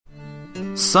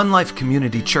Sun Life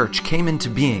Community Church came into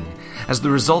being as the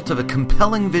result of a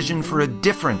compelling vision for a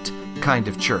different kind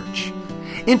of church,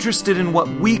 interested in what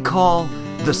we call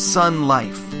the Sun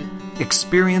Life,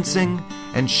 experiencing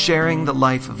and sharing the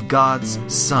life of God's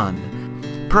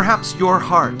Son. Perhaps your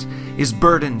heart is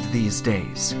burdened these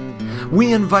days.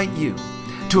 We invite you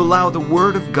to allow the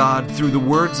Word of God through the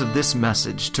words of this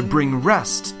message to bring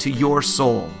rest to your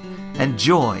soul and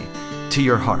joy to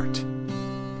your heart.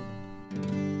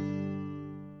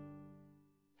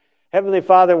 Heavenly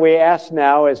Father, we ask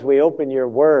now as we open your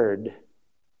word,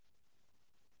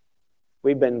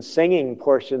 we've been singing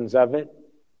portions of it.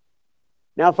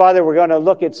 Now, Father, we're going to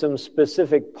look at some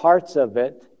specific parts of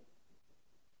it.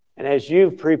 And as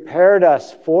you've prepared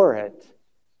us for it,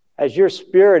 as your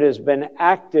Spirit has been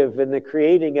active in the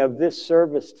creating of this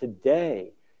service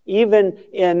today,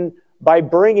 even by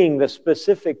bringing the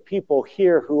specific people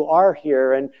here who are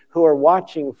here and who are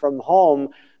watching from home,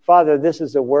 Father, this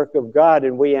is a work of God,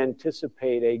 and we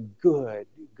anticipate a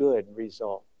good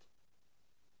result.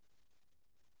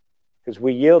 Because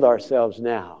we yield ourselves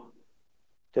now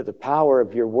to the power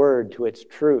of your word, to its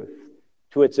truth,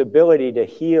 to its ability to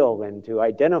heal and to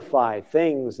identify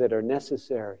things that are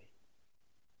necessary.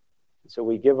 So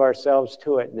we give ourselves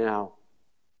to it now,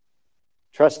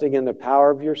 trusting in the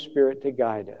power of your Spirit to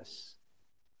guide us.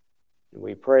 And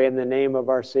we pray in the name of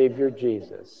our Savior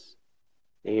Jesus.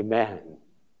 Amen.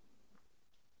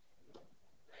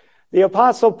 The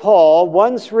Apostle Paul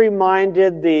once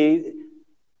reminded the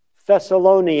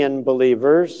Thessalonian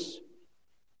believers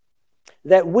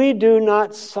that we do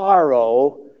not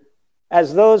sorrow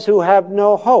as those who have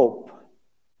no hope.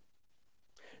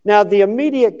 Now, the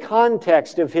immediate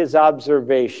context of his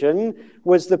observation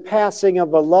was the passing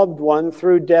of a loved one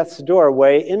through death's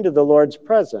doorway into the Lord's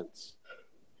presence.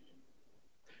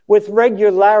 With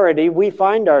regularity, we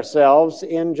find ourselves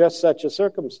in just such a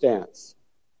circumstance.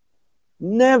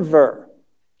 Never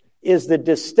is the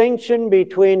distinction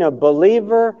between a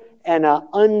believer and an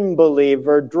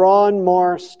unbeliever drawn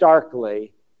more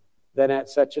starkly than at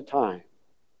such a time.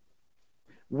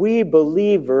 We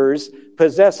believers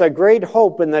possess a great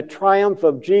hope in the triumph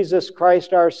of Jesus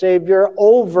Christ our Savior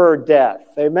over death.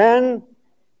 Amen?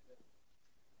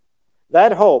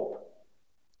 That hope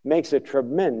makes a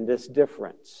tremendous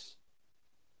difference.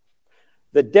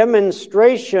 The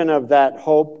demonstration of that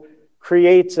hope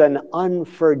creates an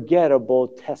unforgettable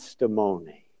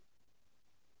testimony.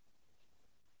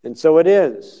 And so it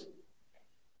is.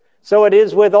 So it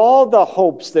is with all the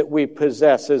hopes that we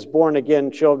possess as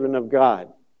born-again children of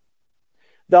God.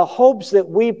 The hopes that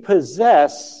we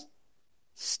possess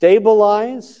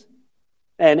stabilize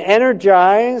and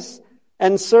energize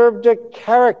and serve to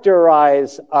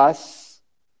characterize us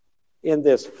in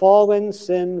this fallen,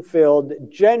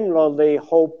 sin-filled, generally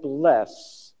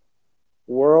hopeless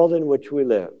world in which we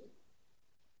live.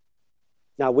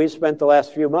 Now, we've spent the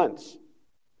last few months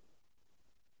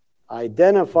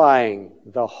identifying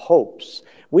the hopes.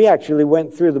 We actually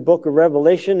went through the book of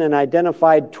Revelation and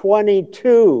identified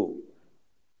 22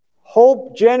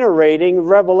 hope-generating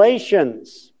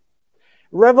revelations.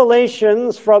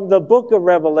 Revelations from the book of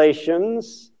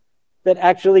Revelations that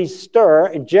actually stir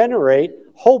and generate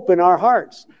hope in our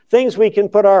hearts. Things we can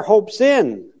put our hopes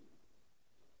in.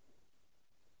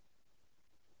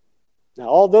 Now,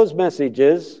 all those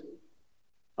messages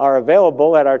are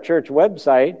available at our church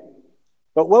website.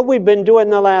 But what we've been doing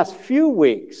the last few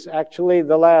weeks, actually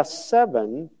the last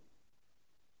 7,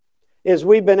 is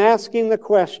we've been asking the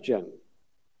question,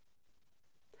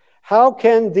 how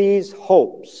can these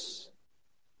hopes,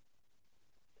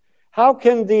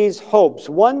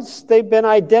 once they've been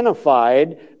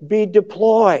identified, be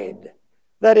deployed?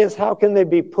 That is, how can they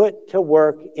be put to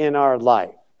work in our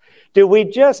life? Do we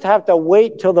just have to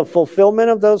wait till the fulfillment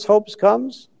of those hopes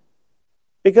comes?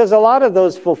 Because a lot of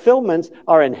those fulfillments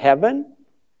are in heaven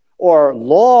or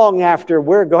long after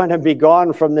we're going to be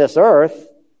gone from this earth.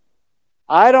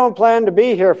 I don't plan to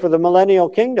be here for the millennial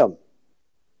kingdom.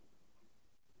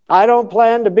 I don't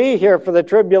plan to be here for the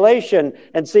tribulation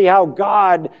and see how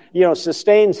God,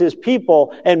 sustains his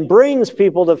people and brings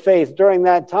people to faith during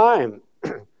that time.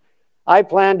 I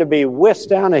plan to be whisked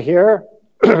down to here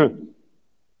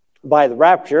by the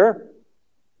rapture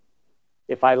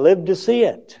if I live to see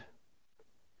it.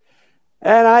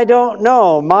 And I don't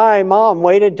know. My mom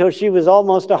waited till she was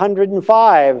almost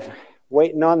 105,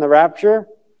 waiting on the rapture.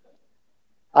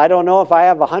 I don't know if I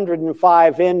have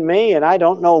 105 in me, and I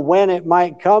don't know when it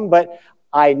might come, but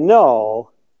I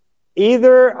know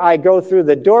either I go through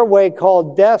the doorway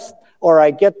called death or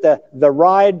I get the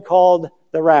ride called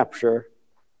the rapture.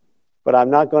 But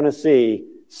I'm not going to see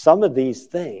some of these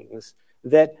things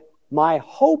that my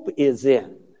hope is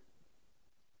in.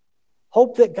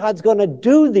 Hope that God's going to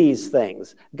do these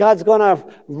things. God's going to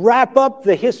wrap up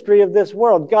the history of this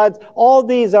world. All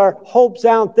these are hopes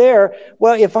out there.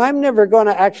 Well, if I'm never going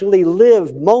to actually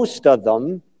live most of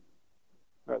them,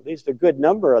 or at least a good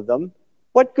number of them,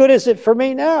 what good is it for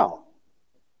me now?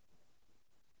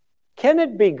 Can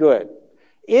it be good?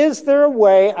 Is there a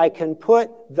way I can put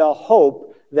the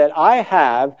hope that I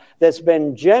have that's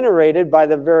been generated by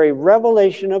the very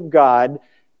revelation of God,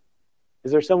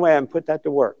 is there some way I can put that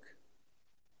to work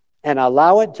and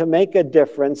allow it to make a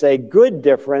difference, a good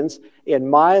difference in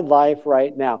my life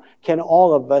right now? Can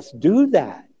all of us do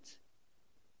that?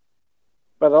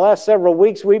 For the last several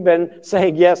weeks, we've been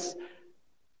saying, yes,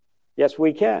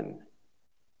 we can.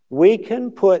 We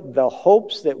can put the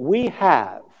hopes that we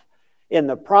have in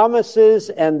the promises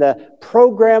and the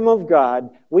program of God,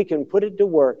 we can put it to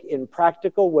work in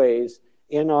practical ways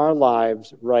in our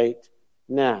lives right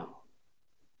now.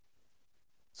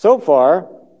 So far,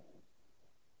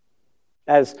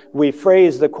 as we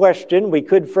phrase the question, we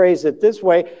could phrase it this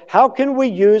way: how can we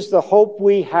use the hope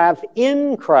we have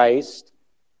in Christ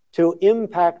to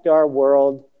impact our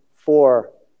world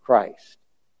for Christ?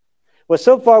 Well,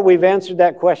 so far we've answered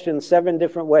that question 7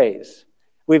 different ways.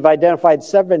 We've identified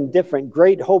 7 different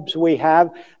great hopes we have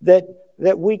that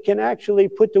we can actually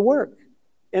put to work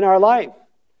in our life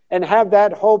and have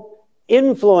that hope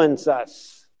influence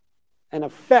us and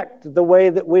affect the way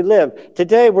that we live.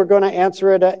 Today we're going to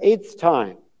answer it an 8th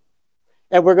time.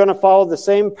 And we're going to follow the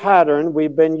same pattern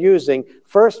we've been using.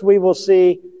 First we will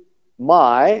see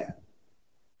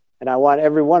and I want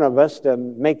every one of us to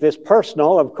make this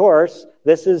personal, of course.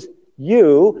 This is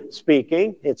you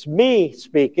speaking. It's me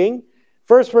speaking.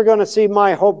 First, we're going to see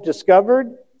my hope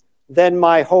discovered, then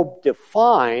my hope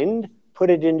defined, put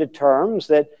it into terms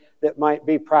that might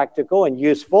be practical and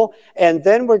useful, and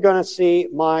then we're going to see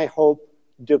my hope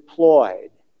deployed.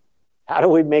 How do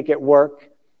we make it work?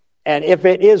 And if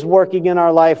it is working in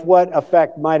our life, what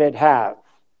effect might it have?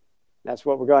 That's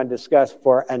what we're going to discuss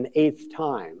for an 8th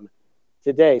time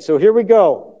today. So here we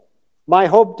go. My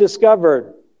hope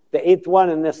discovered, the 8th one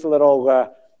in this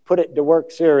little Put It to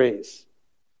Work series.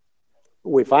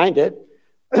 We find it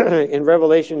in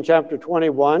Revelation chapter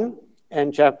 21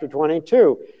 and chapter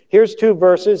 22. Here's 2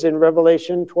 verses in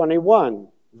Revelation 21,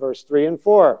 verse 3 and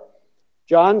 4.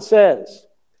 John says,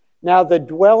 "Now the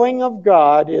dwelling of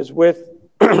God is with,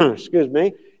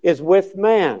 is with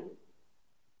man.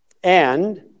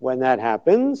 And when that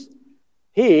happens,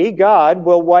 He, God,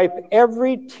 will wipe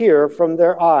every tear from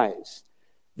their eyes.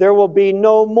 There will be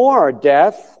no more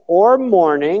death or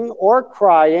mourning or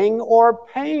crying or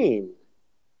pain.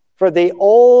 For the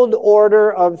old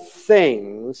order of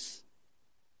things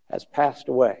has passed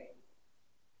away."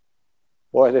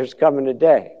 Boy, there's coming a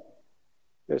day.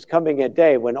 There's coming a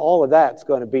day when all of that's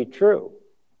going to be true.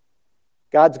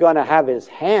 God's going to have His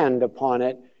hand upon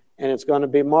it, and it's going to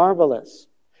be marvelous.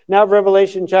 Now,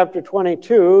 Revelation chapter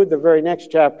 22, the very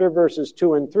next chapter, verses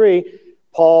 2 and 3,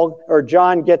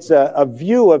 John gets a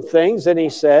view of things, and he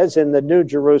says, in the New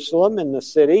Jerusalem, in the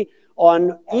city,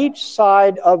 on each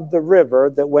side of the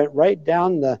river that went right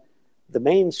down the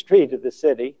main street of the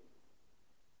city,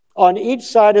 on each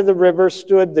side of the river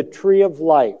stood the tree of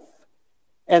life,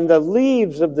 and the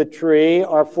leaves of the tree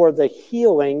are for the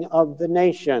healing of the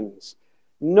nations.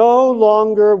 No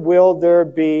longer will there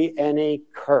be any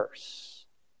curse.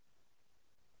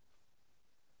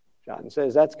 John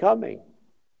says that's coming.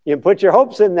 You can put your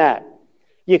hopes in that.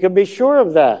 You can be sure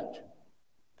of that.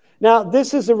 Now,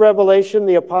 this is a revelation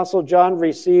the Apostle John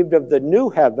received of the new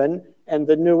heaven and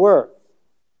the new earth.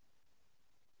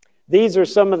 These are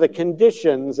some of the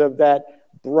conditions of that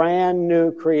brand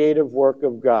new creative work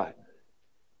of God.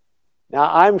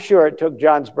 Now, I'm sure it took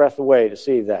John's breath away to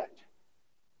see that.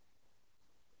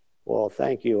 Well,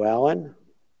 thank you, Alan.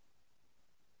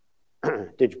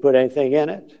 Did you put anything in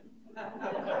it?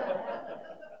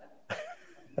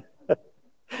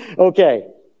 Okay.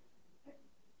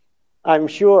 I'm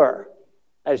sure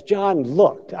as John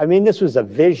looked, this was a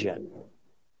vision,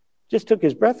 just took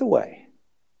his breath away.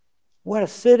 What a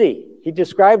city. He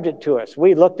described it to us.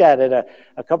 We looked at it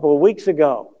a couple of weeks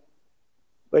ago.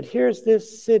 But here's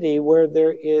this city where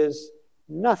there is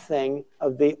nothing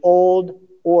of the old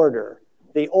order.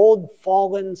 The old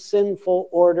fallen, sinful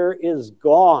order is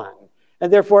gone.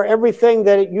 And therefore everything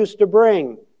that it used to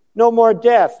bring, no more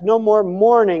death, no more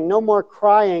mourning, no more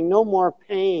crying, no more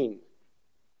pain.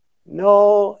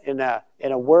 No, in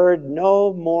a word,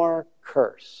 no more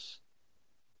curse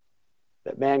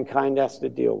that mankind has to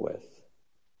deal with.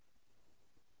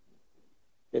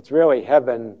 It's really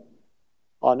heaven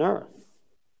on earth,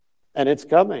 and it's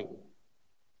coming.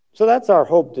 So that's our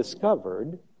hope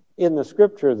discovered in the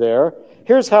scripture there.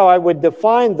 Here's how I would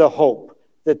define the hope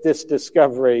that this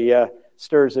discovery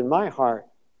stirs in my heart.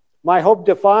 My hope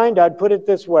defined, I'd put it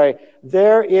this way: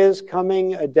 there is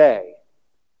coming a day.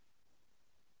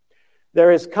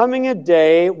 There is coming a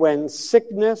day when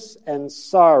sickness and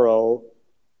sorrow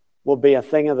will be a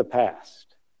thing of the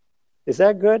past. Is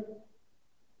that good?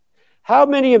 How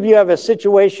many of you have a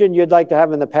situation you'd like to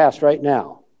have in the past right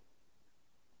now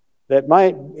that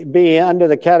might be under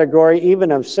the category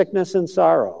even of sickness and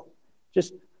sorrow?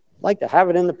 Just like to have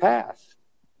it in the past.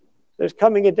 There's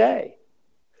coming a day.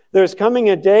 There's coming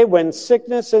a day when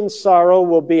sickness and sorrow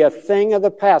will be a thing of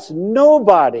the past.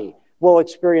 Nobody will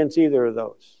experience either of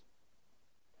those.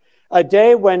 A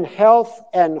day when health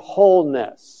and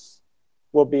wholeness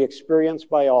will be experienced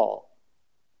by all.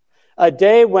 A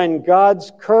day when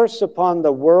God's curse upon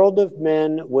the world of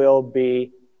men will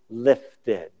be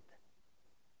lifted.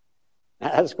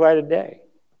 That's quite a day.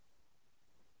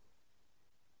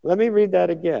 Let me read that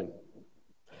again.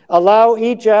 Allow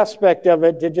each aspect of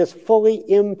it to just fully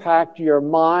impact your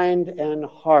mind and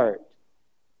heart.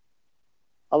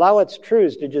 Allow its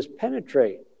truths to just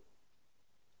penetrate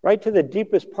right to the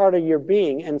deepest part of your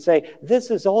being and say,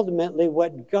 this is ultimately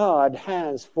what God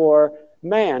has for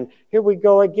man. Here we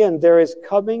go again. There is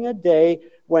coming a day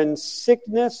when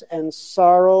sickness and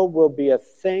sorrow will be a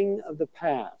thing of the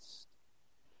past.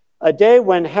 A day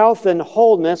when health and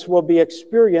wholeness will be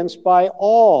experienced by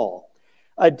all.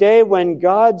 A day when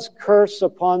God's curse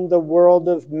upon the world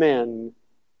of men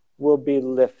will be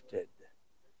lifted.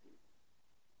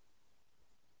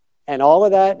 And all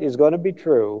of that is going to be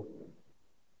true.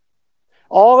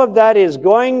 All of that is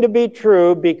going to be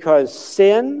true because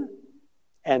sin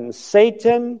and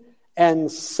Satan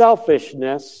and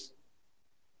selfishness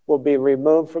will be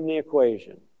removed from the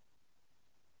equation.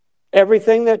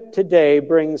 Everything that today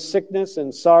brings sickness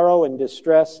and sorrow and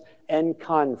distress and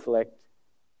conflict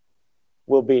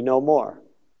will be no more.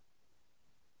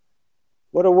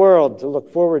 What a world to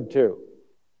look forward to.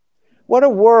 What a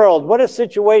world, what a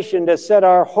situation to set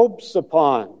our hopes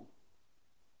upon.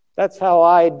 That's how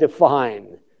I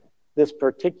define this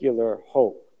particular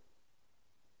hope.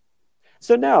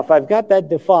 So now, if I've got that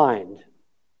defined,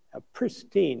 a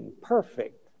pristine,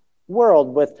 perfect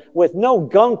world with no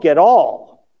gunk at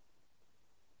all,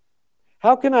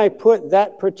 how can I put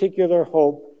that particular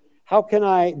hope, how can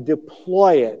I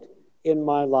deploy it in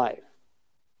my life?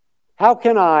 How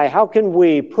can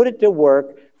we put it to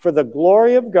work for the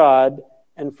glory of God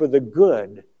and for the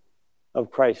good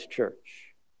of Christ's church?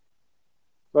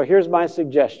 Well, here's my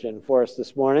suggestion for us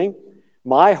this morning.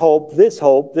 My hope,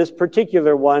 this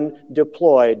particular one,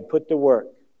 deployed, put to work.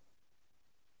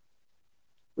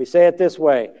 We say it this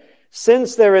way: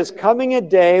 since there is coming a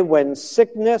day when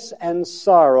sickness and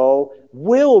sorrow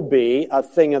will be a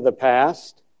thing of the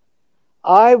past,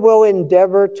 I will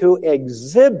endeavor to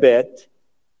exhibit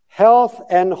health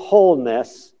and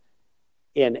wholeness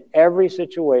in every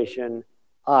situation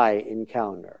I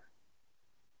encounter.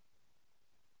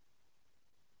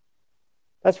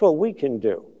 That's what we can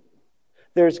do.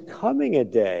 There's coming a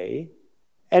day,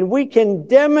 and we can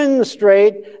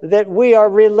demonstrate that we are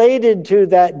related to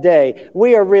that day.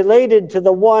 We are related to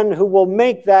the one who will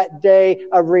make that day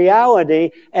a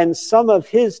reality, and some of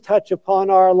his touch upon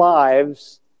our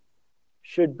lives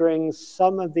should bring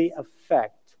some of the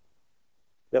effect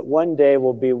that one day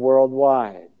will be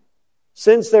worldwide.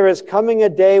 Since there is coming a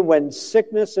day when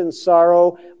sickness and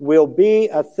sorrow will be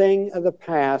a thing of the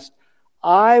past,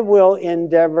 I will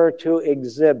endeavor to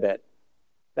exhibit,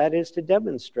 that is to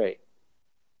demonstrate,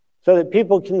 so that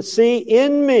people can see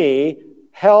in me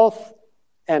health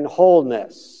and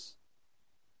wholeness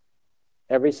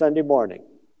every Sunday morning.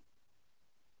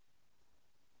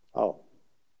 Oh,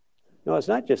 no, it's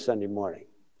not just Sunday morning.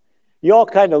 You all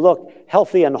kind of look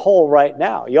healthy and whole right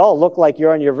now. You all look like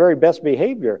you're on your very best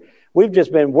behavior. We've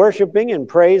just been worshiping and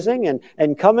praising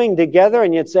and coming together,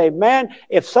 and you'd say, man,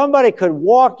 if somebody could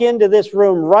walk into this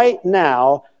room right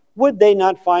now, would they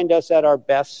not find us at our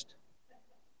best?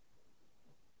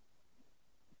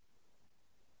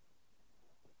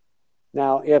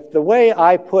 Now, if the way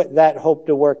I put that hope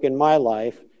to work in my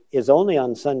life is only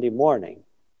on Sunday morning,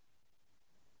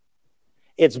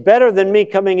 it's better than me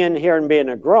coming in here and being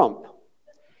a grump.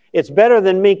 It's better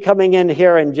than me coming in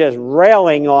here and just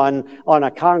railing on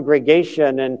a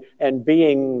congregation and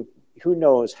being who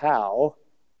knows how.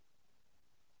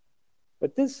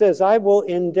 But this says, I will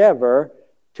endeavor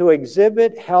to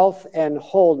exhibit health and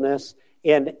wholeness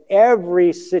in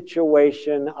every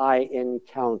situation I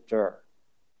encounter.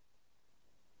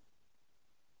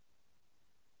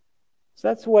 So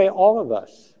that's the way all of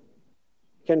us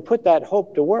can put that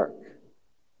hope to work.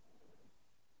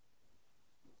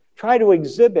 try to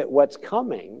exhibit what's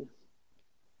coming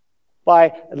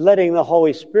by letting the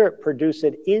Holy Spirit produce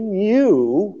it in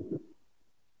you.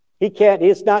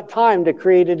 It's not time to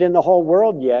create it in the whole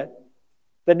world yet.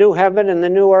 The new heaven and the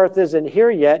new earth isn't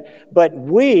here yet, but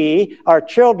we are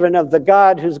children of the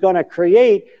God who's going to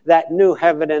create that new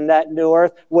heaven and that new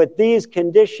earth with these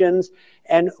conditions.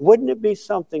 And wouldn't it be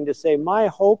something to say, my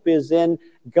hope is in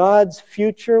God's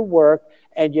future work,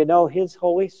 and His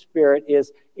Holy Spirit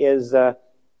is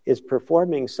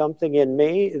performing something in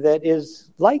me that is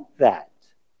like that,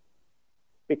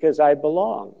 because I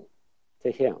belong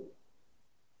to Him.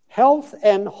 Health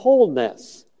and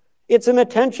wholeness. It's an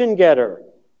attention getter.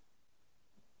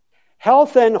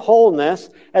 Health and wholeness,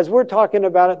 as we're talking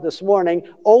about it this morning,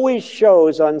 always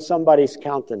shows on somebody's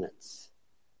countenance.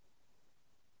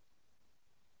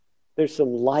 There's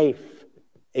some life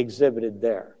exhibited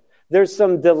there. There's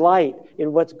some delight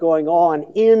in what's going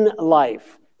on in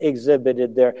life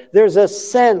exhibited there. There's a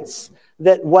sense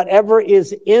that whatever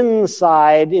is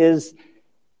inside is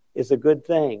a good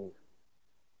thing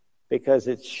because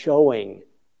it's showing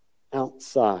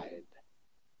outside.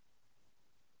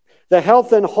 The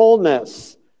health and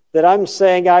wholeness that I'm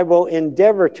saying I will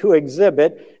endeavor to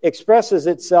exhibit expresses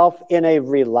itself in a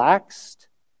relaxed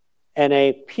and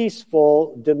a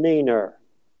peaceful demeanor.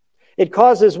 It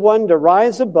causes one to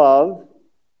rise above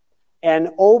and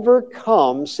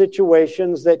overcome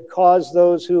situations that cause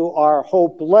those who are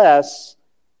hopeless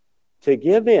to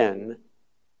give in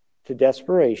to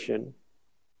desperation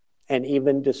and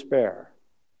even despair.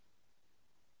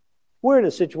 We're in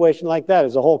a situation like that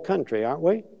as a whole country, aren't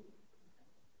we?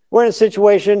 We're in a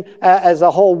situation as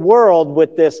a whole world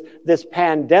with this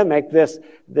pandemic, this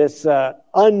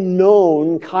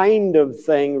unknown kind of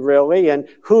thing, really, and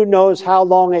who knows how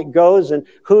long it goes and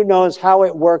who knows how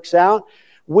it works out.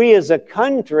 We as a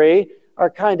country are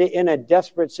kind of in a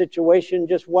desperate situation,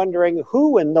 just wondering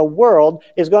who in the world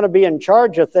is going to be in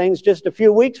charge of things just a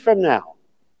few weeks from now.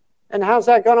 And how's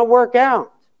that going to work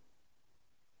out?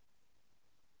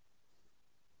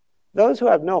 Those who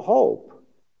have no hope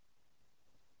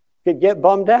could get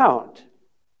bummed out.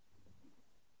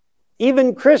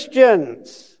 Even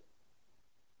Christians.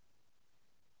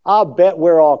 I'll bet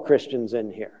we're all Christians in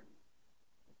here.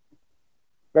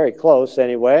 Very close,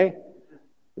 anyway.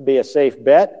 It'd be a safe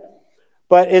bet.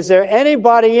 But is there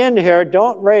anybody in here,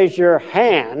 don't raise your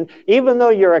hand, even though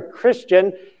you're a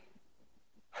Christian,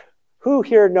 who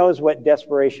here knows what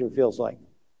desperation feels like?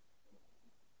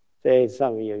 Say,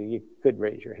 some of you could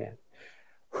raise your hand.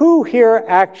 Who here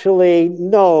actually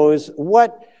knows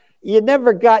what you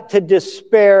never got to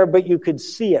despair, but you could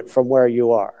see it from where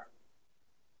you are?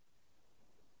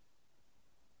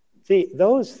 See,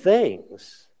 those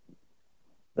things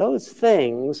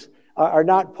are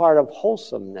not part of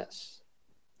wholesomeness.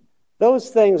 Those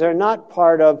things are not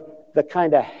part of the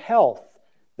kind of health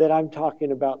that I'm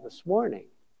talking about this morning.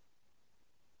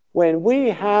 When we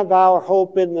have our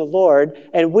hope in the Lord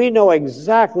and we know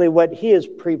exactly what He is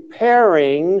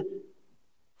preparing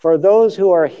for those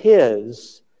who are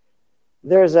His,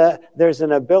 there's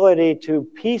an ability to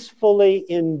peacefully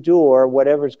endure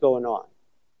whatever's going on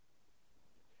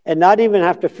and not even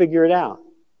have to figure it out.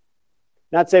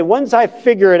 Not say, once I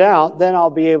figure it out, then I'll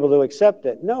be able to accept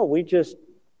it. No, we just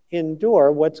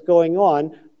endure what's going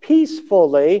on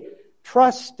peacefully,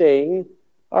 trusting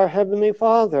our Heavenly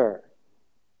Father.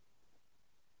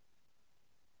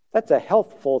 That's a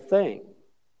healthful thing.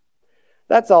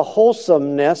 That's a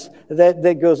wholesomeness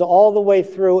that goes all the way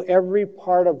through every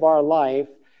part of our life,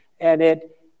 and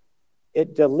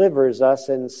it delivers us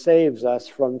and saves us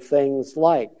from things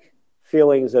like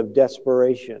feelings of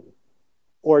desperation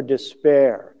or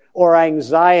despair or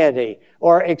anxiety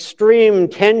or extreme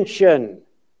tension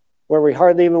where we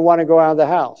hardly even want to go out of the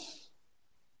house.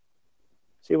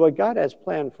 See, what God has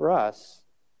planned for us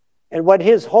and what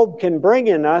His hope can bring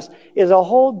in us is a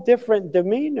whole different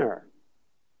demeanor,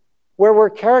 where we're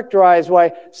characterized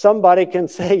by somebody can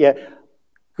say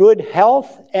good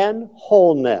health and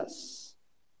wholeness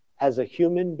as a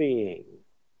human being.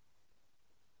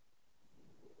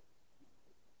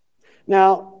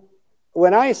 Now,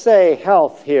 when I say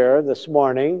health here this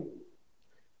morning,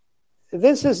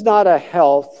 this is not a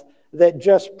health that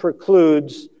just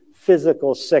precludes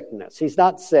physical sickness. He's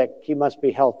not sick, he must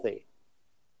be healthy.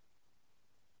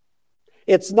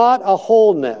 It's not a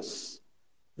wholeness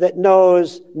that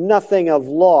knows nothing of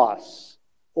loss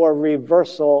or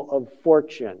reversal of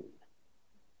fortune.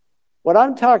 What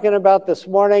I'm talking about this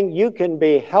morning, you can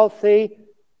be healthy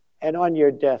and on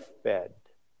your deathbed.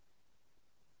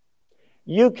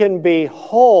 You can be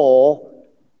whole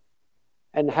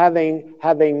and having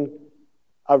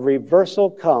a reversal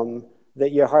come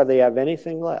that you hardly have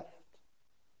anything left.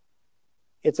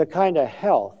 It's a kind of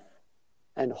health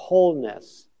and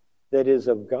wholeness that is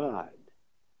of God.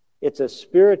 It's a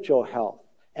spiritual health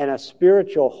and a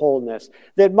spiritual wholeness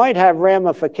that might have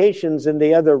ramifications in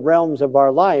the other realms of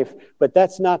our life, but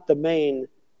that's not the main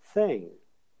thing.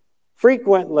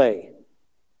 Frequently,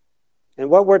 and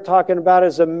what we're talking about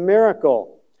is a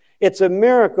miracle. It's a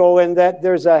miracle in that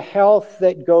there's a health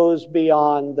that goes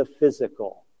beyond the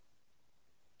physical.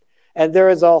 And there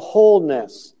is a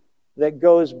wholeness that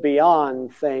goes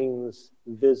beyond things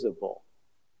visible.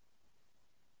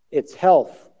 It's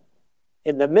health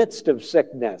in the midst of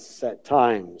sickness at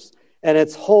times, and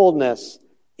it's wholeness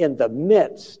in the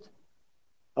midst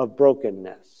of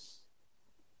brokenness.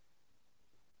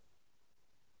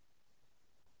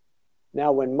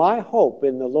 Now, when my hope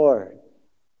in the Lord,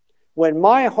 when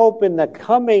my hope in the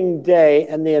coming day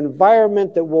and the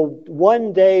environment that will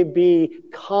one day be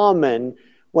common,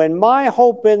 when my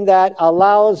hope in that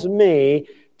allows me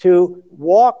to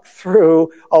walk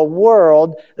through a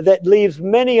world that leaves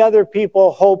many other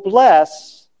people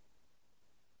hopeless,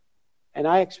 and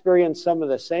I experience some of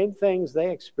the same things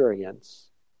they experience,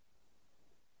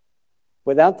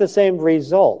 without the same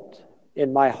result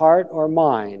in my heart or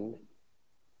mind,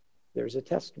 there's a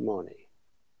testimony.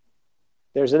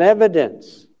 There's an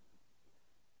evidence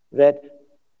that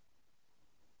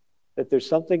there's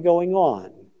something going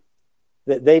on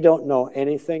that they don't know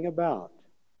anything about.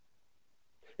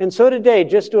 And so today,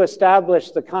 just to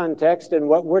establish the context and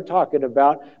what we're talking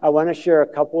about, I want to share a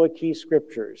couple of key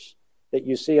scriptures that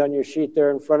you see on your sheet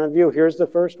there in front of you. Here's the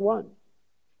first one.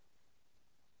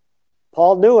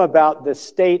 Paul knew about the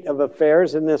state of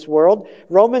affairs in this world.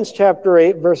 Romans chapter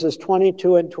 8, verses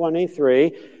 22 and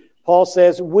 23, Paul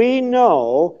says, we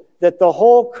know that the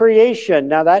whole creation,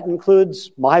 now that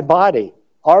includes my body,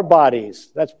 our bodies,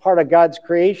 that's part of God's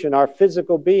creation, our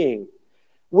physical being.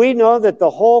 We know that the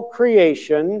whole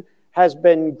creation has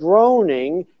been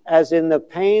groaning as in the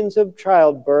pains of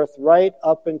childbirth right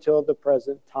up until the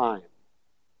present time.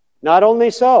 Not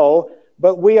only so,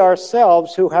 but we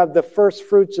ourselves who have the first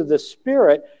fruits of the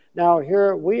Spirit, now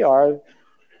here we are,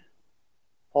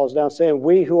 Paul's now saying,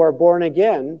 we who are born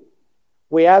again,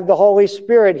 we have the Holy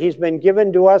Spirit. He's been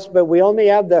given to us, but we only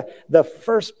have the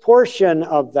first portion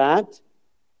of that.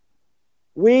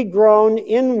 We groan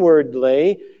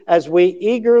inwardly as we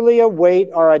eagerly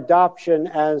await our adoption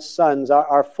as sons,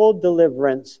 our full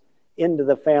deliverance into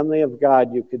the family of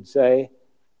God, you could say,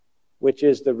 which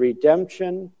is the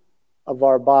redemption of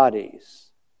our bodies.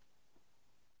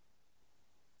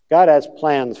 God has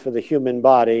plans for the human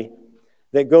body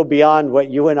that go beyond what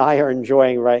you and I are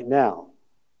enjoying right now.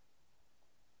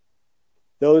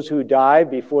 Those who die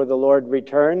before the Lord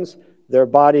returns, their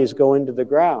bodies go into the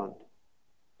ground.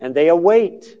 And they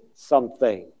await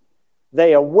something.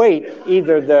 They await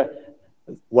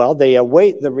they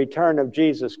await the return of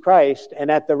Jesus Christ. And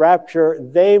at the rapture,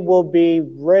 they will be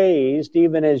raised,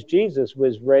 even as Jesus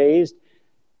was raised,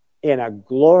 in a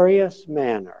glorious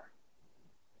manner.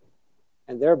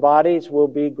 And their bodies will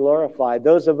be glorified.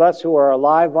 Those of us who are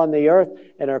alive on the earth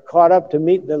and are caught up to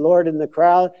meet the Lord in the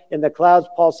clouds,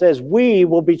 Paul says, we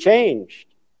will be changed.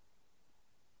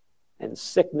 And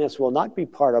sickness will not be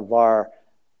part of our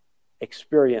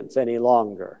experience any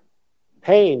longer.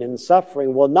 Pain and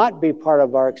suffering will not be part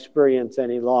of our experience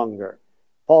any longer.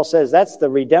 Paul says that's the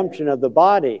redemption of the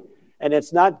body. And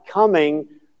it's not coming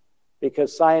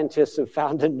because scientists have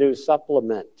found a new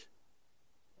supplement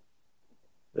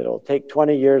that'll take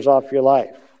 20 years off your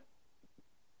life.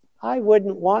 I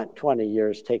wouldn't want 20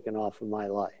 years taken off of my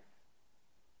life.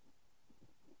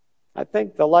 I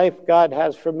think the life God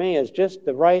has for me is just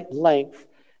the right length,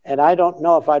 and I don't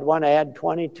know if I'd want to add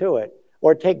 20 to it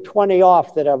or take 20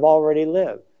 off that I've already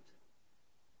lived.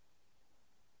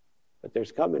 But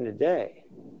there's coming a day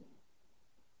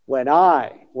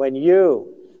when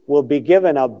you will be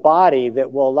given a body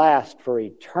that will last for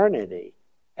eternity,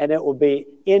 and it will be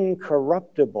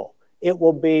incorruptible. It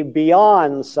will be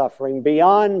beyond suffering,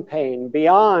 beyond pain,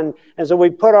 beyond. And so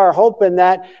we put our hope in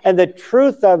that. And the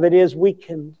truth of it is we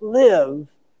can live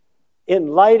in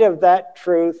light of that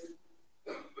truth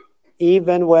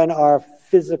even when our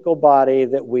physical body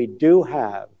that we do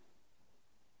have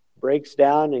breaks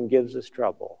down and gives us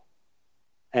trouble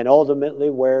and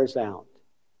ultimately wears out.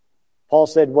 Paul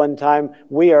said one time,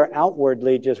 we are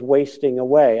outwardly just wasting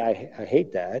away. I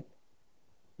hate that.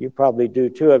 You probably do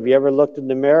too. Have you ever looked in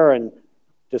the mirror and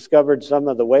discovered some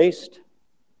of the waste?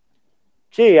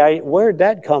 Gee, where'd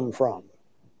that come from?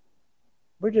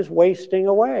 We're just wasting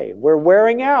away. We're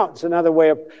wearing out. It's another way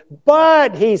of,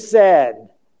 but he said,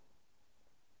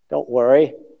 don't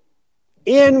worry.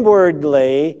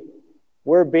 Inwardly,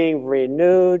 we're being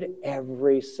renewed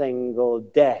every single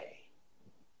day.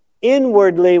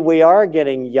 Inwardly, we are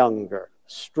getting younger,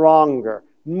 stronger,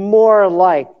 more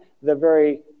like the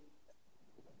very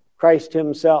Christ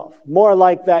himself, more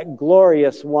like that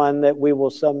glorious one that we will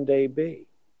someday be.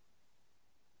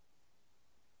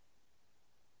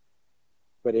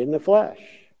 But in the flesh,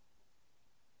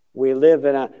 we live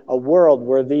in a world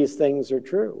where these things are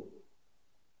true.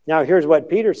 Now, here's what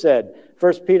Peter said.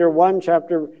 1 Peter 1,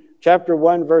 chapter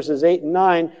 1, verses 8 and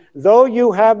 9. Though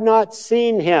you have not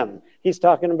seen him. He's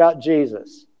talking about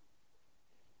Jesus.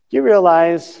 Do you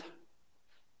realize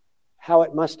how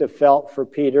it must have felt for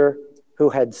Peter, who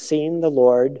had seen the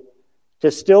Lord, to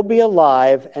still be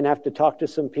alive and have to talk to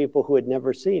some people who had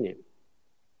never seen him?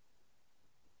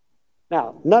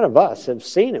 Now, none of us have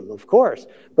seen him, of course,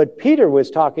 but Peter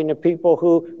was talking to people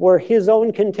who were his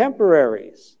own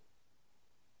contemporaries.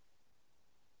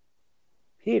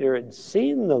 Peter had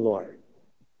seen the Lord.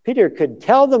 Peter could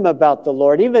tell them about the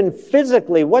Lord, even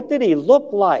physically. What did he look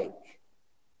like?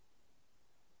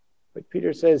 But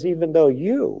Peter says, even though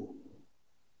you,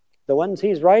 the ones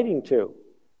he's writing to,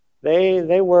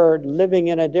 they were living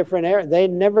in a different era.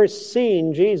 They'd never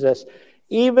seen Jesus.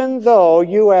 Even though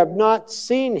you have not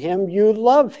seen him, you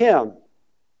love him.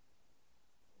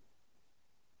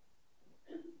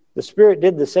 The Spirit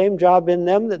did the same job in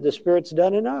them that the Spirit's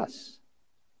done in us.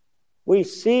 We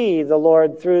see the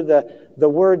Lord through the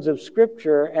words of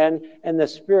Scripture, and the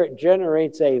Spirit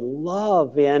generates a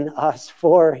love in us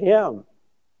for him,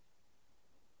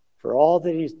 for all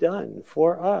that he's done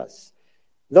for us.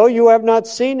 Though you have not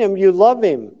seen him, you love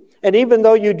him. And even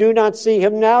though you do not see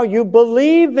him now, you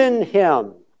believe in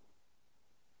him.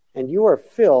 And you are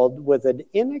filled with an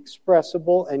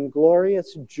inexpressible and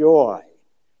glorious joy.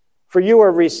 For you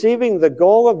are receiving the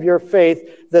goal of your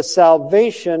faith, the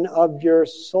salvation of your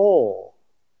soul.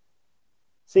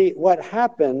 See, what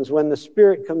happens when the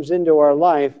Spirit comes into our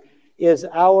life is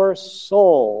our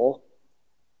soul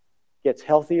gets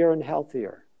healthier and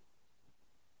healthier.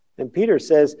 And Peter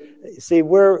says, see,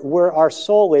 where our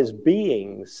soul is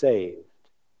being saved.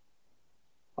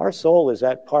 Our soul is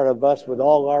that part of us with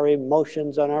all our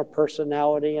emotions and our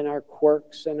personality and our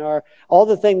quirks and all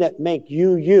the thing that make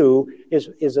you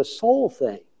is a soul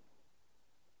thing.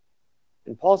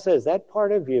 And Paul says that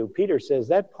part of you, Peter says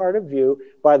that part of you,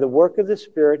 by the work of the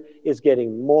Spirit, is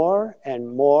getting more and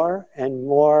more and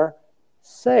more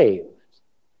saved.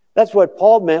 That's what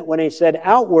Paul meant when he said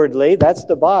outwardly, that's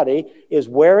the body, is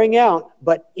wearing out,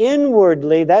 but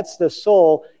inwardly, that's the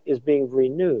soul, is being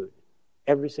renewed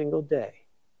every single day.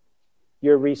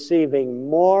 You're receiving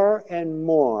more and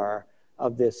more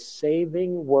of this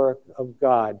saving work of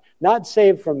God. Not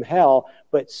saved from hell,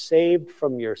 but saved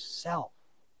from yourself.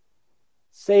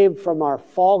 Saved from our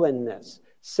fallenness.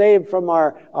 Saved from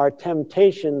our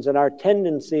temptations and our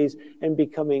tendencies, and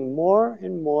becoming more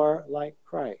and more like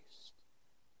Christ.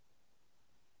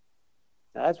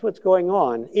 That's what's going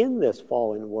on in this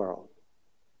fallen world.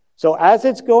 So as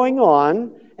it's going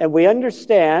on, and we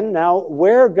understand now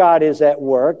where God is at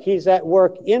work, he's at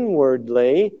work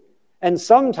inwardly, and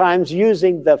sometimes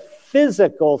using the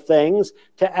physical things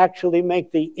to actually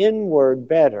make the inward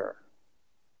better.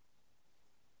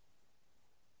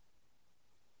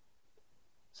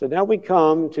 So now we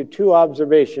come to two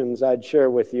observations I'd share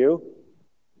with you.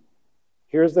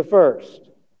 Here's the first.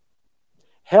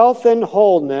 Health and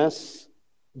wholeness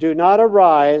do not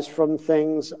arise from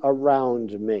things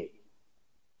around me.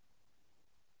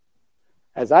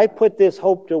 As I put this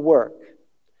hope to work,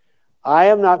 I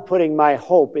am not putting my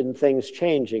hope in things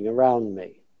changing around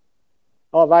me.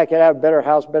 Oh, if I could have a better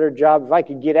house, better job, if I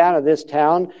could get out of this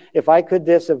town, if I could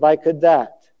this, if I could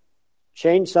that.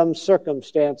 Change some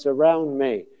circumstance around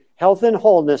me. Health and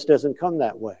wholeness doesn't come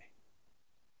that way.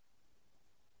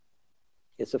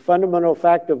 It's a fundamental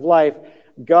fact of life.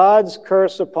 God's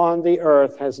curse upon the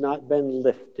earth has not been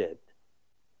lifted.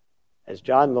 As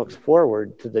John looks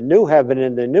forward to the new heaven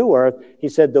and the new earth, he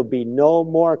said there'll be no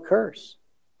more curse.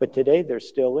 But today there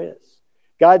still is.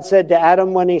 God said to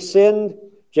Adam when he sinned,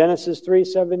 Genesis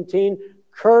 3:17,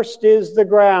 cursed is the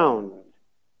ground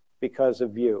because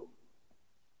of you.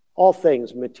 All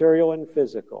things, material and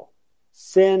physical.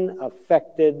 Sin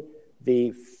affected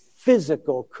the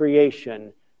physical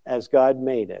creation as God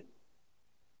made it.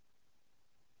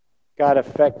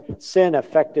 Sin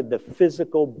affected the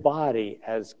physical body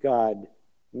as God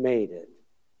made it.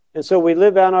 And so we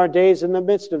live out our days in the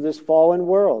midst of this fallen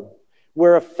world.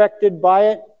 We're affected by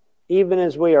it, even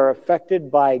as we are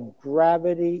affected by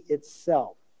gravity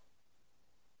itself.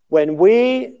 When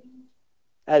we,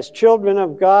 as children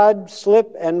of God,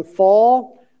 slip and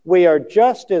fall, we are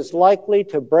just as likely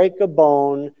to break a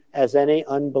bone as any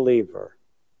unbeliever.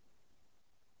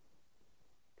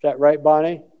 Is that right,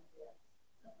 Bonnie?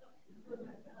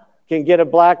 can get a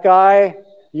black eye.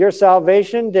 Your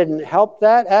salvation didn't help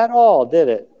that at all, did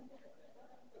it?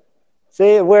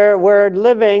 See, we're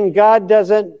living, God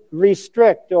doesn't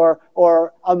restrict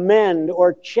or amend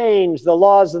or change the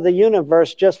laws of the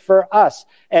universe just for us.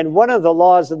 And one of the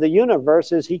laws of the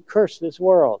universe is He cursed this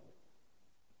world.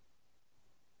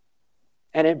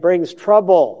 And it brings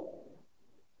trouble.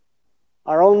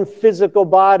 Our own physical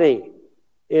body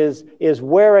is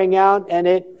wearing out, and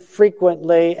it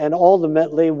frequently and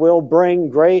ultimately will bring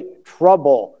great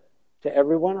trouble to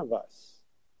every one of us.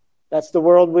 That's the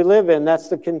world we live in. That's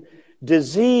the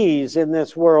disease in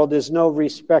this world is no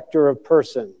respecter of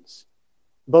persons.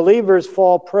 Believers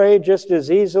fall prey just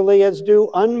as easily as do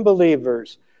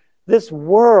unbelievers. This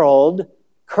world,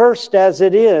 cursed as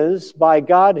it is by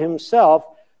God Himself,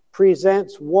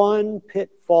 presents one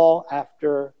pitfall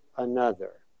after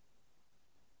another.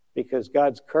 Because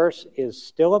God's curse is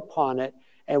still upon it,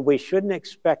 and we shouldn't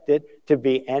expect it to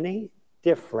be any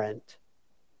different.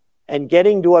 And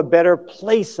getting to a better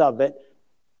place of it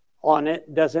on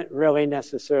it doesn't really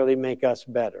necessarily make us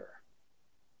better.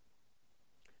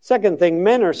 Second thing,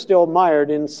 men are still mired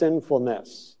in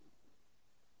sinfulness.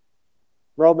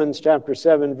 Romans chapter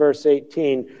 7, verse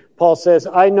 18, Paul says,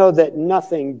 I know that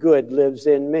nothing good lives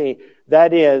in me,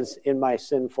 that is, in my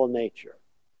sinful nature.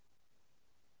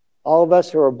 All of us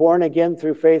who are born again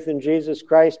through faith in Jesus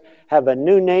Christ have a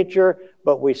new nature,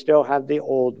 but we still have the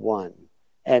old one.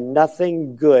 And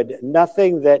nothing good,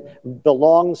 nothing that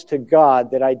belongs to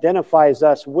God, that identifies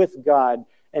us with God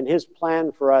and His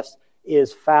plan for us,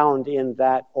 is found in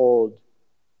that old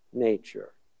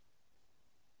nature.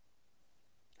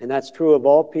 And that's true of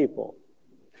all people.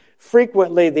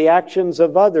 Frequently, the actions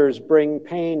of others bring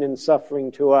pain and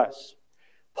suffering to us.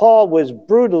 Paul was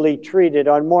brutally treated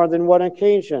on more than one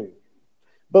occasion.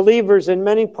 Believers in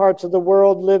many parts of the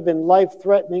world live in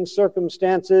life-threatening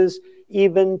circumstances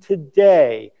even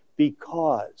today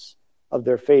because of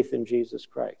their faith in Jesus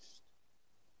Christ.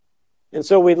 And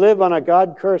so we live on a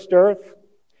God-cursed earth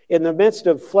in the midst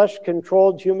of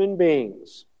flesh-controlled human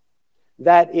beings.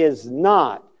 That is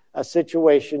not a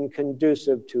situation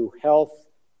conducive to health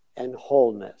and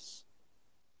wholeness.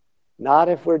 Not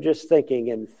if we're just thinking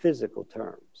in physical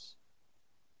terms.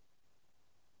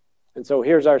 And so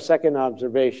here's our second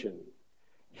observation.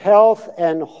 Health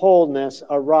and wholeness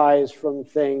arise from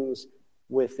things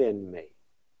within me.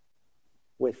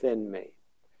 Within me.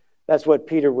 That's what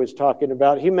Peter was talking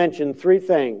about. He mentioned three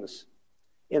things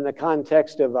in the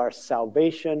context of our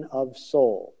salvation of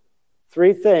soul.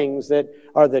 Three things that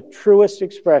are the truest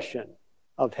expression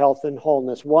of health and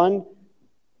wholeness. One,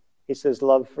 he says,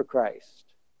 love for Christ.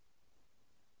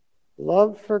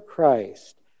 Love for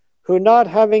Christ, who not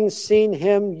having seen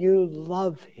Him, you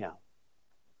love Him.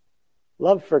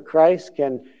 Love for Christ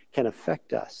can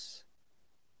affect us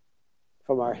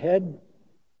from our head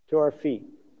to our feet.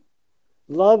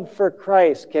 Love for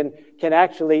Christ can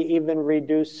actually even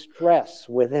reduce stress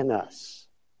within us,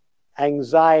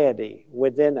 anxiety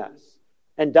within us.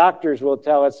 And doctors will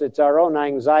tell us it's our own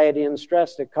anxiety and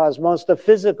stress that cause most of the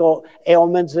physical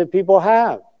ailments that people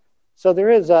have. So there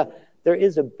is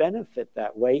a benefit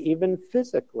that way, even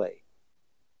physically.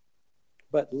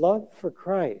 But love for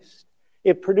Christ,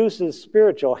 it produces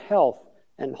spiritual health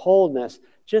and wholeness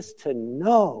just to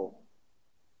know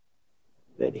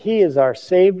that He is our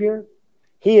Savior,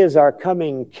 He is our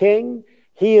coming King,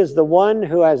 He is the one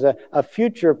who has a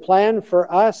future plan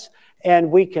for us,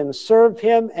 and we can serve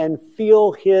Him and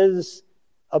feel His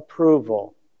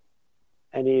approval.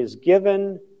 And He has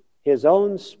given His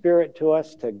own Spirit to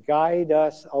us to guide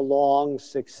us along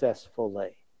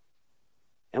successfully.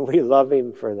 And we love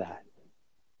Him for that.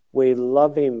 We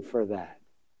love Him for that.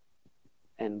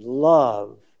 And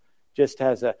love just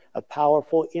has a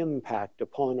powerful impact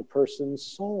upon a person's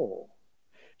soul.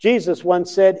 Jesus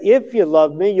once said, if you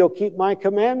love me, you'll keep my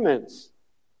commandments.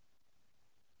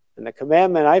 And the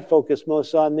commandment I focus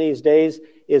most on these days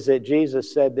is that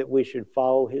Jesus said that we should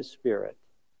follow His Spirit.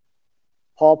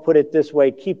 Paul put it this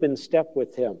way, keep in step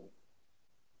with Him.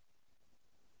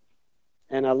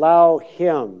 And allow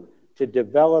Him to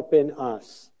develop in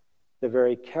us the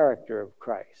very character of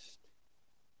Christ.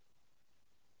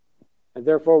 And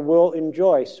therefore we'll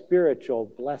enjoy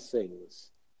spiritual blessings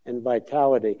and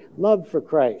vitality. Love for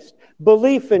Christ.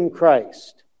 Belief in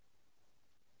Christ.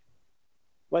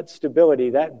 What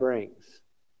stability that brings.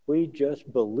 We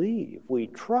just believe. We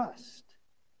trust.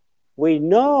 We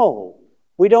know.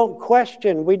 We don't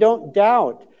question. We don't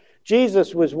doubt.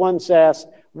 Jesus was once asked,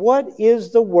 what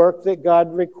is the work that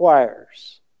God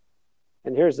requires?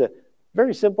 And here's a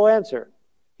very simple answer.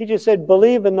 He just said,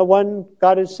 believe in the one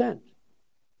God has sent.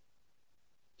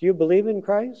 Do you believe in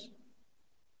Christ?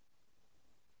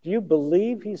 Do you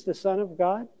believe he's the Son of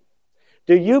God?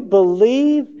 Do you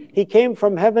believe he came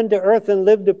from heaven to earth and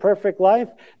lived a perfect life?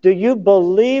 Do you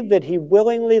believe that he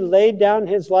willingly laid down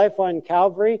his life on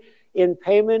Calvary in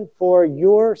payment for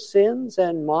your sins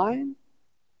and mine?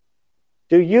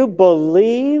 Do you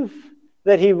believe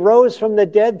that he rose from the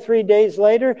dead 3 days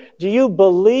later? Do you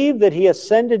believe that he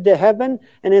ascended to heaven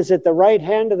and is at the right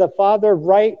hand of the Father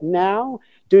right now?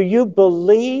 Do you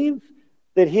believe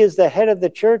that he is the head of the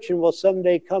church and will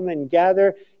someday come and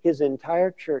gather his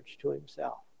entire church to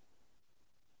himself?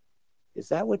 Is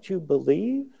that what you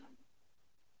believe?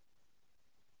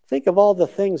 Think of all the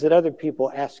things that other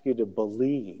people ask you to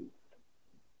believe.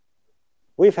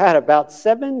 We've had about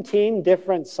 17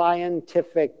 different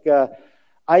scientific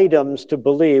items to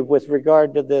believe with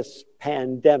regard to this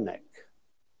pandemic.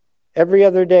 Every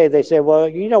other day they say, well,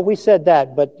 we said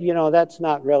that, but, that's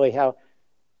not really how.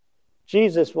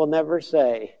 Jesus will never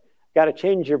say, got to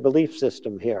change your belief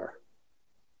system here.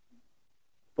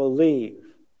 Believe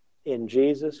in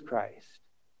Jesus Christ,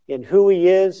 in who he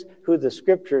is, who the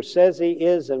Scripture says he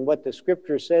is, and what the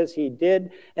Scripture says he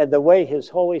did, and the way his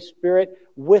Holy Spirit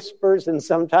whispers and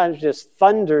sometimes just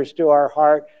thunders to our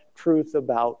heart truth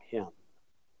about him.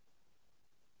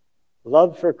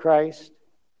 Love for Christ,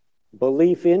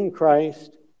 belief in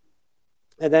Christ,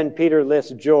 and then Peter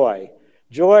lists joy.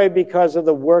 Joy because of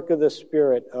the work of the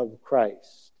Spirit of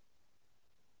Christ.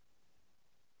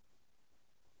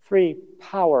 3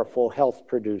 powerful health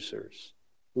producers: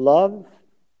 love,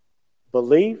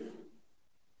 belief,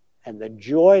 and the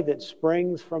joy that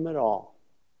springs from it all.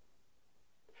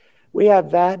 We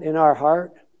have that in our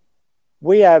heart.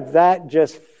 We have that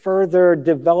just further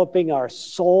developing our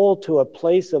soul to a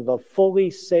place of a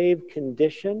fully saved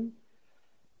condition.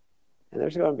 And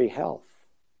there's going to be health.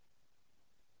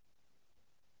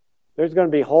 There's going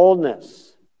to be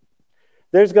wholeness.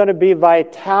 There's going to be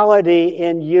vitality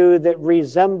in you that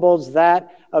resembles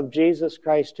that of Jesus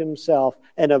Christ himself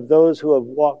and of those who have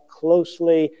walked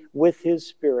closely with his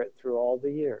Spirit through all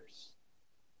the years.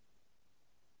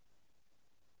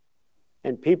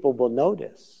 And people will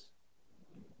notice.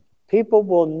 People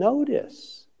will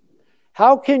notice.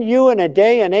 How can you in a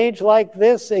day and age like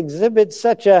this exhibit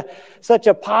such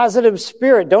a positive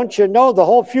spirit? Don't you know the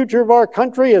whole future of our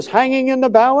country is hanging in the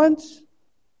balance?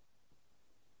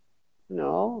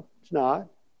 No, it's not.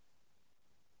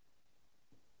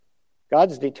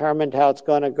 God's determined how it's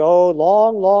going to go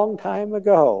long, long time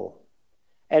ago.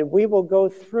 And we will go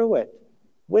through it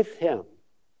with him.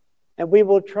 And we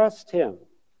will trust him.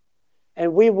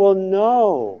 And we will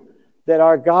know that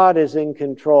our God is in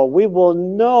control. We will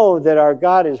know that our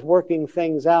God is working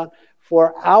things out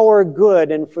for our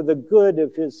good and for the good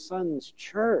of his Son's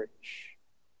church.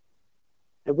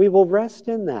 And we will rest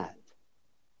in that,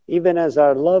 even as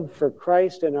our love for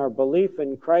Christ and our belief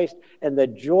in Christ and the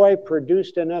joy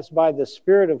produced in us by the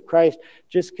Spirit of Christ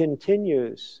just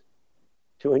continues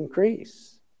to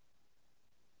increase.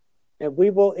 And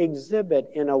we will exhibit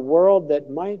in a world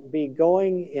that might be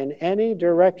going in any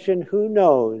direction, who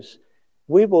knows,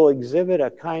 we will exhibit a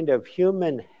kind of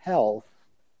human health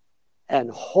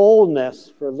and wholeness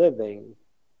for living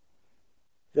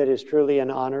that is truly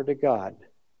an honor to God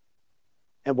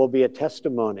and will be a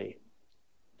testimony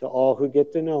to all who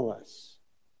get to know us.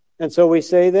 And so we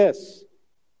say this.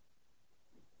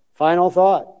 Final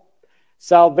thought.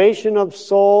 Salvation of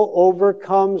soul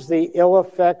overcomes the ill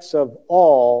effects of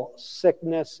all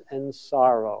sickness and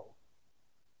sorrow.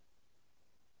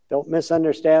 Don't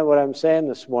misunderstand what I'm saying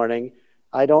this morning.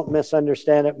 I don't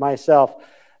misunderstand it myself.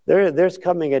 There's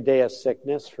coming a day of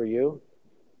sickness for you.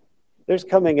 There's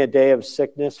coming a day of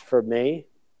sickness for me.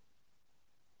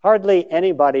 Hardly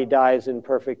anybody dies in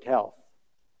perfect health.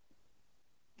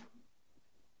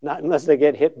 Not unless they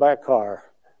get hit by a car.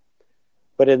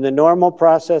 But in the normal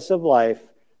process of life,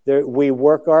 we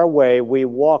work our way, we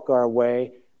walk our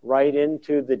way right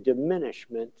into the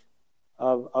diminishment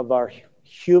of our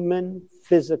human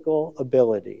physical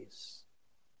abilities.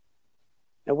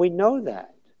 And we know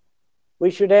that.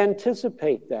 We should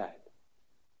anticipate that.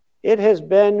 It has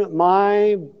been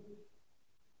my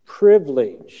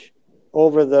privilege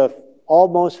over the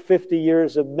almost 50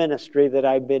 years of ministry that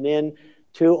I've been in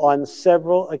to on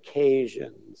several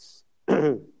occasions.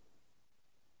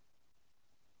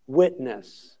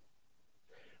 Witness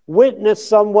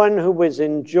someone who was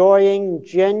enjoying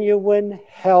genuine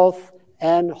health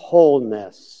and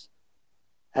wholeness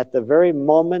at the very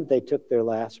moment they took their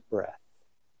last breath.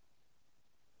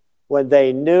 When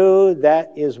they knew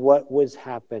that is what was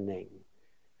happening.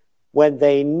 When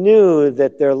they knew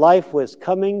that their life was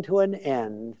coming to an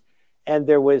end and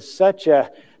there was such a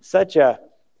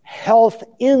health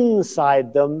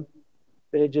inside them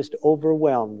that it just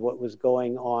overwhelmed what was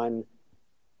going on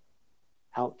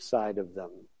outside of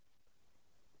them.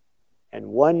 And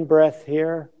one breath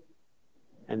here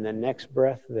and the next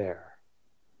breath there,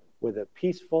 with a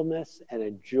peacefulness and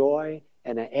a joy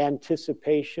and an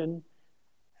anticipation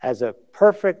as a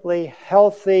perfectly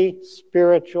healthy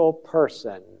spiritual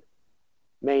person,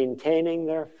 maintaining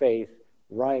their faith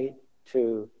right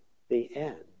to the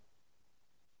end.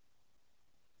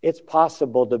 It's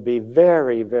possible to be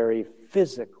very, very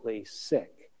physically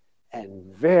sick and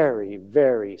very,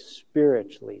 very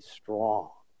spiritually strong.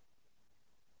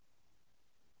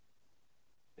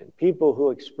 And people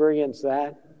who experience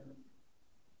that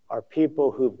are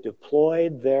people who've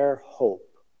deployed their hope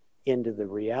into the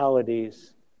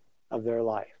realities of their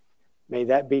life. May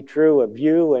that be true of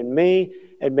you and me,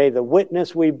 and may the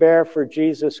witness we bear for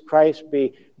Jesus Christ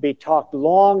be talked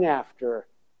long after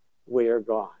we are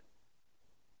gone.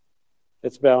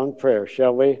 Let's bow in prayer,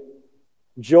 shall we?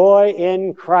 Joy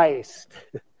in Christ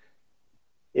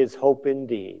is hope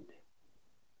indeed.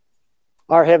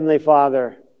 Our Heavenly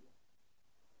Father,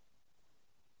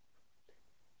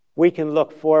 we can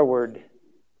look forward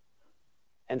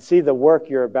and see the work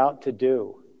you're about to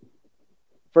do.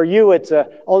 For you, it's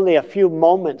only a few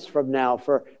moments from now.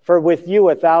 For with you,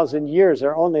 1,000 years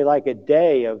are only like a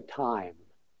day of time.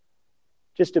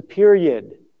 Just a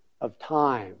period of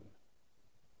time.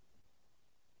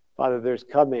 Father, there's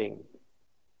coming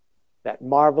that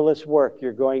marvelous work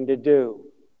you're going to do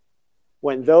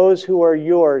when those who are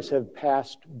yours have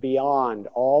passed beyond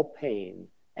all pain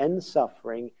and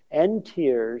suffering and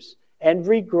tears and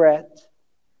regret,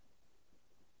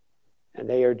 and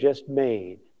they are just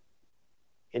made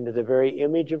into the very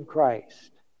image of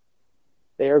Christ.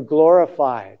 They are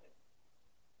glorified.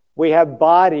 We have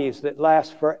bodies that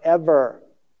last forever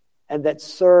and that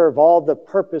serve all the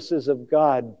purposes of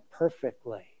God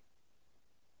perfectly.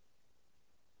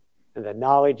 And the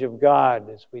knowledge of God,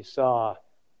 as we saw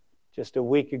just a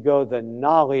week ago, the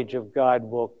knowledge of God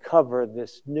will cover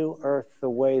this new earth the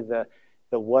way the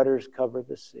waters cover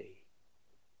the sea.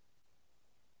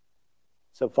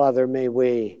 So, Father, may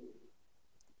we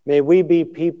be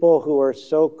people who are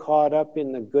so caught up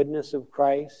in the goodness of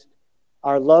Christ,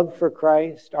 our love for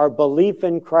Christ, our belief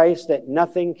in Christ that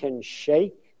nothing can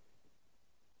shake,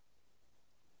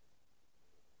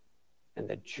 and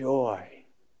the joy,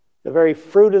 the very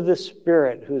fruit of the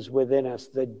Spirit who's within us,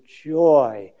 the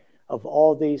joy of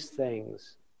all these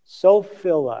things, so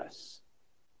fill us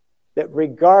that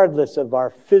regardless of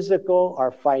our physical,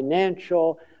 our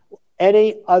financial,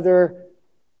 any other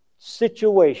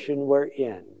situation we're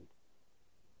in,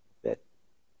 that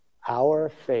our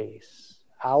face,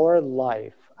 our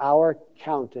life, our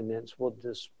countenance will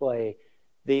display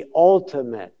the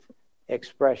ultimate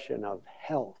expression of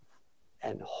health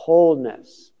and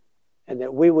wholeness, and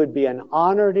that we would be an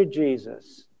honor to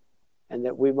Jesus, and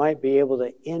that we might be able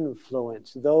to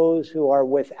influence those who are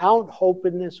without hope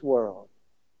in this world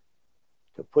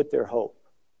to put their hope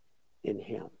in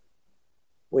Him.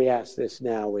 We ask this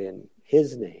now in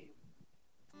His name.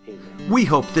 Amen. We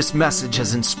hope this message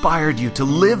has inspired you to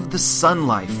live the Son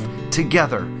life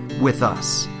together with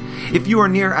us. If you are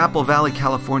near Apple Valley,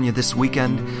 California this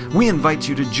weekend, we invite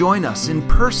you to join us in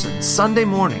person Sunday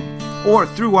morning or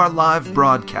through our live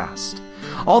broadcast.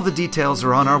 All the details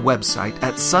are on our website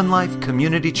at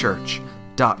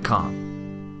sunlifecommunitychurch.com.